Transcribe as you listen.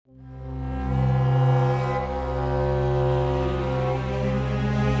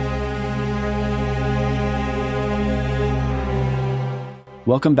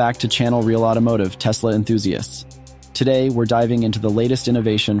Welcome back to Channel Real Automotive, Tesla enthusiasts. Today, we're diving into the latest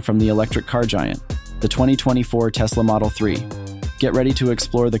innovation from the electric car giant, the 2024 Tesla Model 3. Get ready to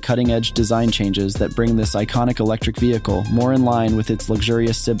explore the cutting-edge design changes that bring this iconic electric vehicle more in line with its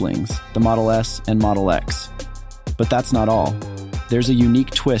luxurious siblings, the Model S and Model X. But that's not all. There's a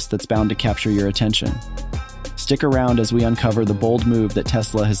unique twist that's bound to capture your attention. Stick around as we uncover the bold move that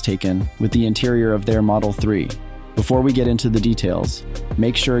Tesla has taken with the interior of their Model 3. Before we get into the details,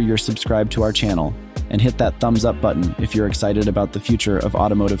 make sure you're subscribed to our channel and hit that thumbs up button if you're excited about the future of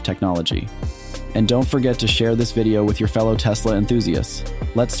automotive technology. And don't forget to share this video with your fellow Tesla enthusiasts.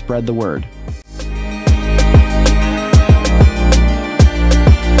 Let's spread the word.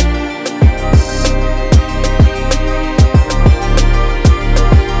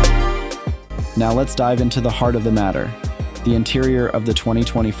 Now let's dive into the heart of the matter, the interior of the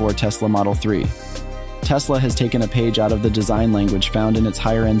 2024 Tesla Model 3. Tesla has taken a page out of the design language found in its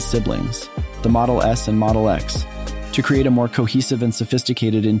higher-end siblings, the Model S and Model X, to create a more cohesive and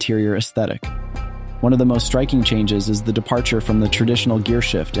sophisticated interior aesthetic. One of the most striking changes is the departure from the traditional gear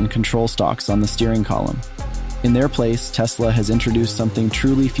shift and control stalks on the steering column. In their place, Tesla has introduced something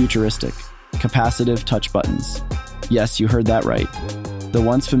truly futuristic: capacitive touch buttons. Yes, you heard that right. The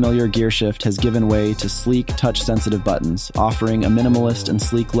once familiar gear shift has given way to sleek, touch-sensitive buttons, offering a minimalist and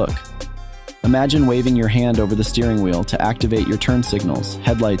sleek look. Imagine waving your hand over the steering wheel to activate your turn signals,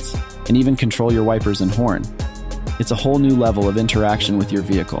 headlights, and even control your wipers and horn. It's a whole new level of interaction with your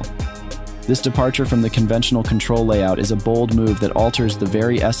vehicle. This departure from the conventional control layout is a bold move that alters the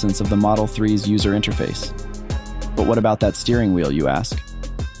very essence of the Model 3's user interface. But what about that steering wheel, you ask?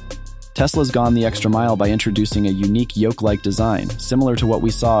 Tesla's gone the extra mile by introducing a unique yoke-like design, similar to what we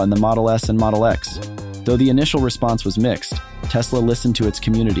saw in the Model S and Model X. Though the initial response was mixed, Tesla listened to its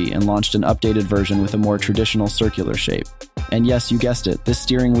community and launched an updated version with a more traditional circular shape. And yes, you guessed it, this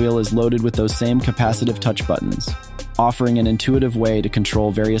steering wheel is loaded with those same capacitive touch buttons, offering an intuitive way to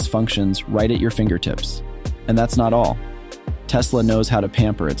control various functions right at your fingertips. And that's not all. Tesla knows how to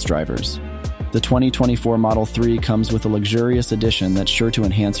pamper its drivers. The 2024 Model 3 comes with a luxurious addition that's sure to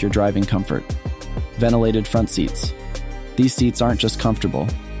enhance your driving comfort: ventilated front seats. These seats aren't just comfortable,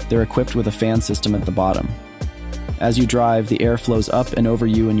 they're equipped with a fan system at the bottom. As you drive, the air flows up and over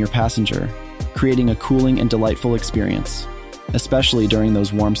you and your passenger, creating a cooling and delightful experience, especially during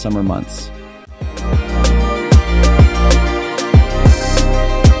those warm summer months.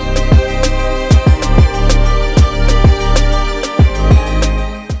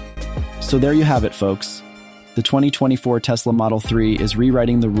 So there you have it, folks. The 2024 Tesla Model 3 is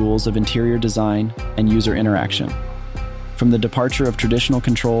rewriting the rules of interior design and user interaction. From the departure of traditional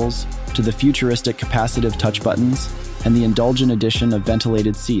controls to the futuristic capacitive touch buttons and the indulgent addition of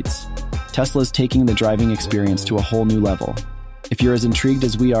ventilated seats, Tesla's taking the driving experience to a whole new level. If you're as intrigued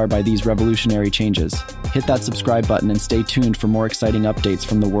as we are by these revolutionary changes, hit that subscribe button and stay tuned for more exciting updates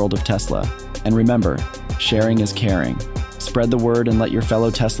from the world of Tesla. And remember, sharing is caring. Spread the word and let your fellow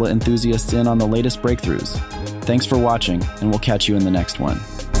Tesla enthusiasts in on the latest breakthroughs. Thanks for watching, and we'll catch you in the next one.